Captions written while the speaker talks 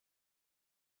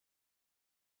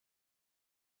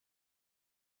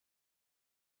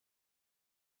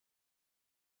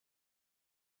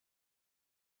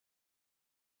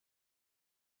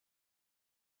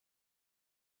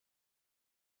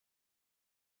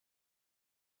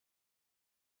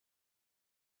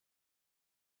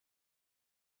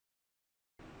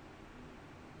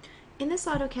In this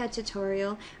AutoCAD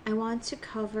tutorial, I want to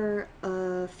cover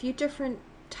a few different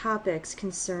topics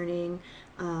concerning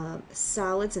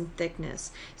solids and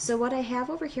thickness. So what I have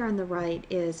over here on the right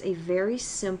is a very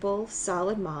simple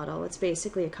solid model. It's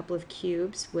basically a couple of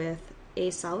cubes with a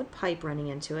solid pipe running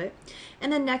into it.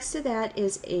 And then next to that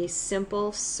is a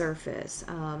simple surface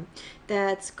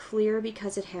that's clear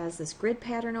because it has this grid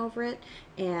pattern over it,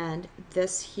 and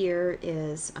this here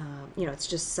is it's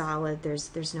just solid.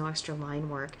 There's no extra line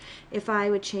work. If I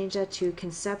would change that to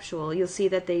conceptual, you'll see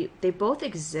that they both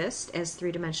exist as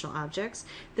three-dimensional objects.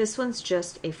 This one's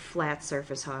just a flat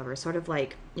surface, however, sort of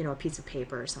like a piece of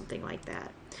paper or something like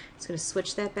that. It's going to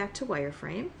switch that back to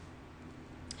wireframe.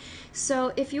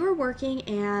 So if you were working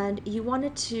and you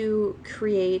wanted to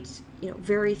create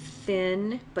very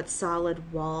thin but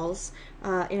solid walls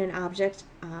in an object,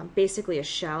 basically a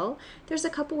shell, there's a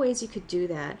couple ways you could do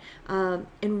that.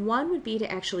 And one would be to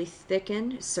actually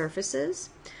thicken surfaces.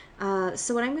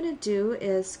 So what I'm going to do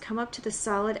is come up to the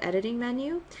solid editing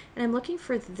menu, and I'm looking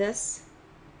for this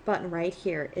button right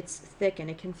here. It's thicken.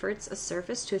 It converts a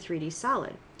surface to a 3D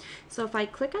solid. So if I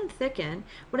click on thicken,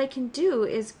 what I can do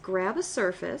is grab a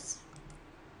surface,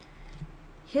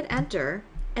 hit enter,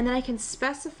 and then I can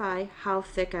specify how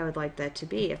thick I would like that to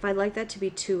be. If I'd like that to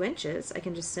be 2 inches, I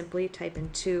can just simply type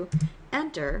in 2,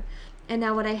 enter, and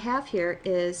now what I have here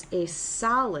is a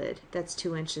solid that's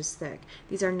 2 inches thick.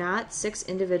 These are not 6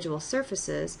 individual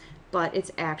surfaces, but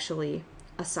it's actually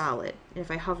a solid. And if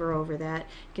I hover over that,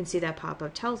 you can see that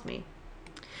pop-up tells me.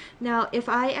 Now, if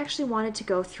I actually wanted to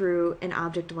go through an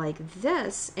object like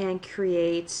this and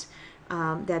create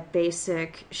that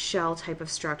basic shell type of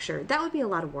structure, that would be a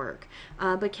lot of work.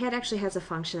 But CAD actually has a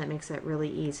function that makes that really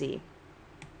easy.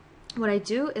 What I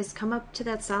do is come up to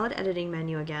that solid editing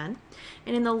menu again,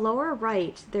 and in the lower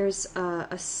right there's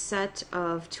a set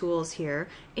of tools here,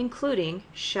 including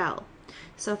shell.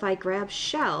 So if I grab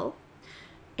shell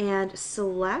and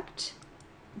select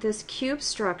this cube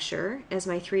structure as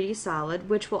my 3D solid,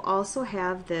 which will also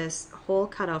have this hole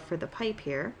cut out for the pipe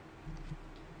here,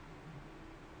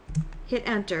 hit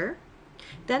enter,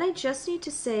 then I just need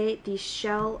to say the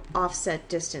shell offset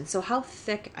distance, so how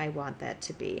thick I want that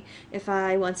to be. If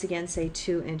I once again say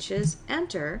 2 inches,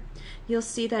 enter, you'll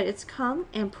see that it's come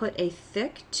and put a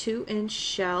thick 2-inch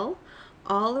shell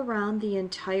all around the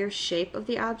entire shape of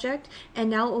the object, and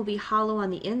now it will be hollow on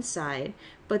the inside,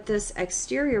 but this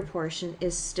exterior portion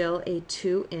is still a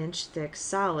 2-inch thick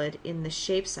solid in the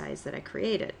shape size that I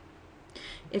created.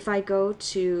 If I go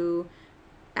to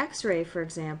X-ray, for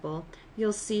example,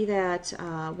 you'll see that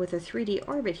with a 3D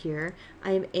orbit here,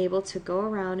 I am able to go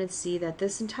around and see that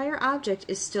this entire object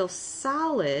is still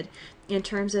solid in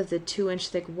terms of the 2-inch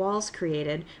thick walls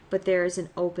created, but there is an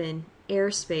open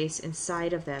airspace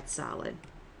inside of that solid.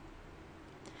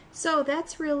 So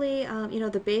that's really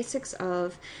the basics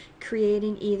of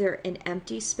creating either an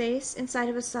empty space inside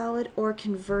of a solid or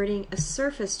converting a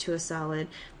surface to a solid.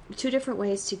 2 different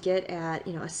ways to get at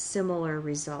a similar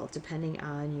result depending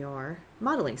on your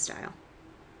modeling style.